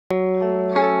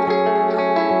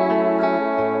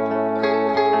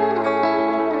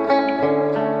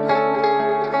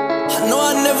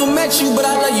never met you, but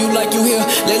I love you like you here.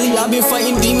 Lately I've been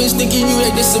fighting demons, thinking you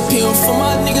they disappear. For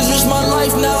my niggas risk my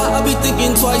life now, I be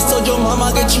thinking twice. Told your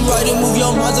mama get you right and move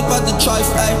your minds about the trife,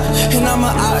 ayy. And I'm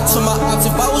an eye to my ops.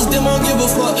 If I was them, I don't give a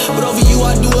fuck. But over you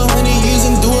I do 100 years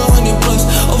and do 100 plus.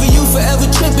 Over you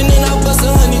forever tripping and I bust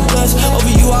 100 guns.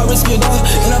 Over you I risk it all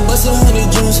and I bust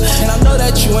 100 dreams. And I know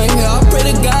that you ain't here, I pray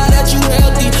to God that you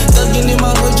healthy. Thugging in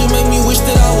my hood, you make me wish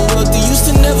that I was wealthy. Used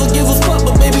to never give a fuck,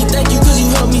 but baby thank you cause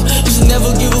you helped me. Used to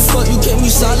never give a fuck, you kept me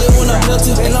solid when I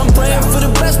melted. And I'm praying for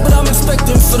the best, but I'm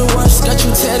expecting for the worst. Got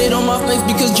you tatted on my face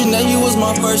because Jhené, you was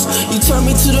my first. You turned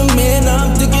me to the man, now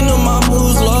I'm thinking of my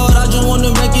moves. Lord, I just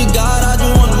wanna make it God, I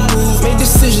just wanna move. Made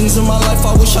decisions in my life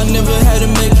I wish I never had to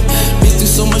make. Been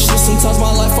through so much shit, sometimes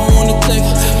my life I wanna take.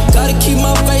 Gotta keep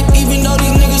my faith even though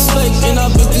these niggas fake. And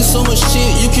I've been through so much shit,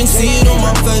 you can see it on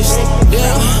my face.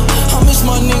 Damn, I miss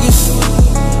my niggas.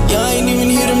 Yeah, I ain't even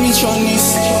here to meet your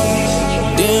niece.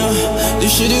 Damn,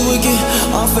 this shit is wicked.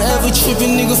 I'm forever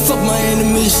tripping, nigga, fuck my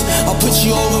enemies. I'll put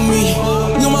you over me.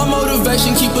 You my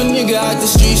motivation, keep a nigga out the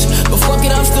streets. But fuck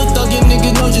it, I'm still thugging,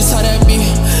 nigga, know just how that be.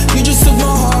 You just took my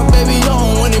heart, baby, I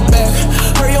don't want it back.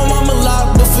 Heard your mama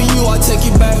lie, but for you, I take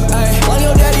it back. Ay, when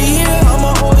your daddy here,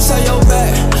 I'ma always have your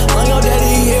back. When your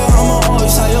daddy here, I'ma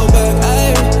always have your back.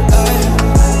 Ay, ay.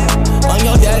 When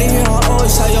your daddy here, I'll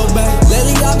always have your back.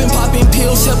 Lately, I've been popping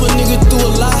pills, help a nigga through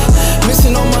a lot.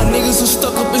 Missing all my niggas who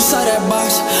stuck up inside that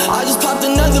box. I just popped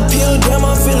another pill, damn,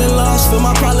 I'm feeling lost. Feel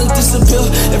my problems disappear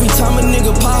every time a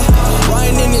nigga pop.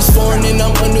 Riding in this foreign and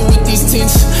I'm under with these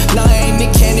tints. Now I ain't the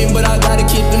cannon, but I gotta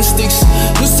keep them sticks.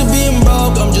 Used to being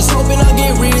broke, I'm just hoping I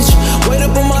get rich. Weight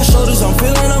up on my shoulders, I'm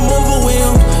feeling I'm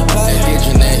overwhelmed. Hey,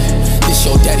 Jhené, this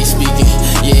your daddy speaking.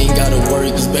 You ain't gotta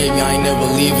worry, cause baby, I ain't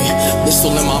never leaving.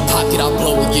 Pistol in my pocket, I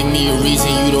blow it, give me a reason.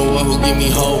 You the one who give me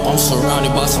hope. I'm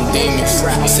surrounded by some demons.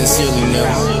 Sincerely,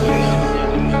 never.